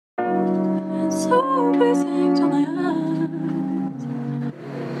so busy to my eyes.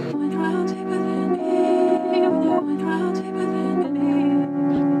 When you're out deep within me, when you're out deep within me,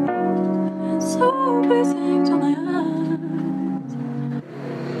 so busy to my eyes.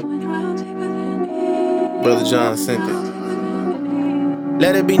 When you're out deep within me, Brother John sent it.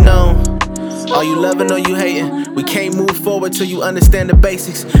 Let it be known, are you loving or you hating? We can't move forward till you understand the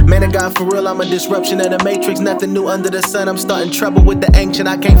basics. Man of God, for real, I'm a disruption of the matrix. Nothing new under the sun, I'm starting trouble with the ancient.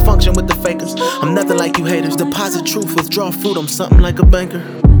 I can't function with the fakers. I'm nothing like you haters. Deposit truth, withdraw fruit, I'm something like a banker.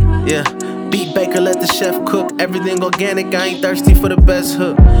 Yeah, beat baker, let the chef cook. Everything organic, I ain't thirsty for the best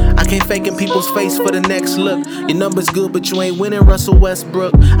hook. I can't fake in people's face for the next look. Your number's good, but you ain't winning Russell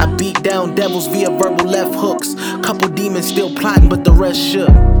Westbrook. I beat down devils via verbal left hooks. Couple demons still plotting, but the rest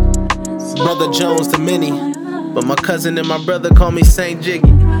shook. Brother Jones to many, but my cousin and my brother call me Saint Jiggy.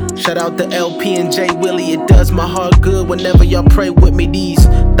 Shout out to LP and J Willie. It does my heart good whenever y'all pray with me. These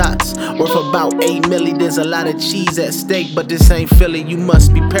thoughts worth about 8 milli. There's a lot of cheese at stake, but this ain't Philly. You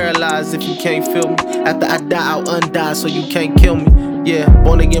must be paralyzed if you can't feel me. After I die, I'll undie so you can't kill me. Yeah,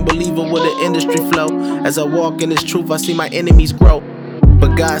 born again believer with an industry flow. As I walk in this truth, I see my enemies grow.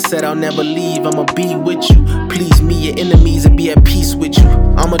 But God said I'll never leave, I'ma be with you. Please me, your enemies, and be at peace with you.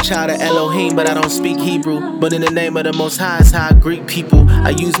 I'm a child of Elohim, but I don't speak Hebrew. But in the name of the Most High is how I greet people. I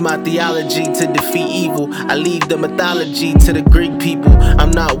use my theology to defeat evil. I leave the mythology to the Greek people.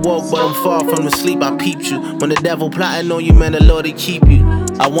 I'm not woke, but I'm far from the sleep. I peeped you. When the devil plotting on you, man, the Lord, he keep you.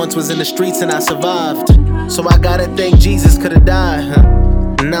 I once was in the streets and I survived. So I gotta thank Jesus, could've died, huh?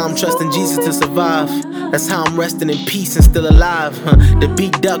 Now I'm trusting Jesus to survive. That's how I'm resting in peace and still alive. The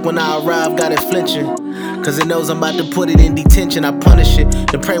big duck when I arrive got it flinching, cause it knows I'm about to put it in detention. I punish it,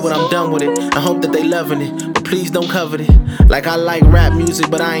 then pray when I'm done with it. I hope that they loving it, but please don't covet it. Like I like rap music,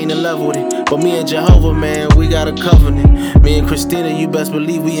 but I ain't in love with it. But me and Jehovah, man, we got a covenant. Me and Christina, you best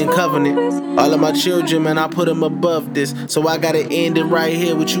believe we in covenant. All of my children, man, I put them above this. So I gotta end it right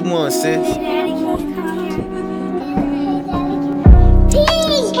here. What you want, sis?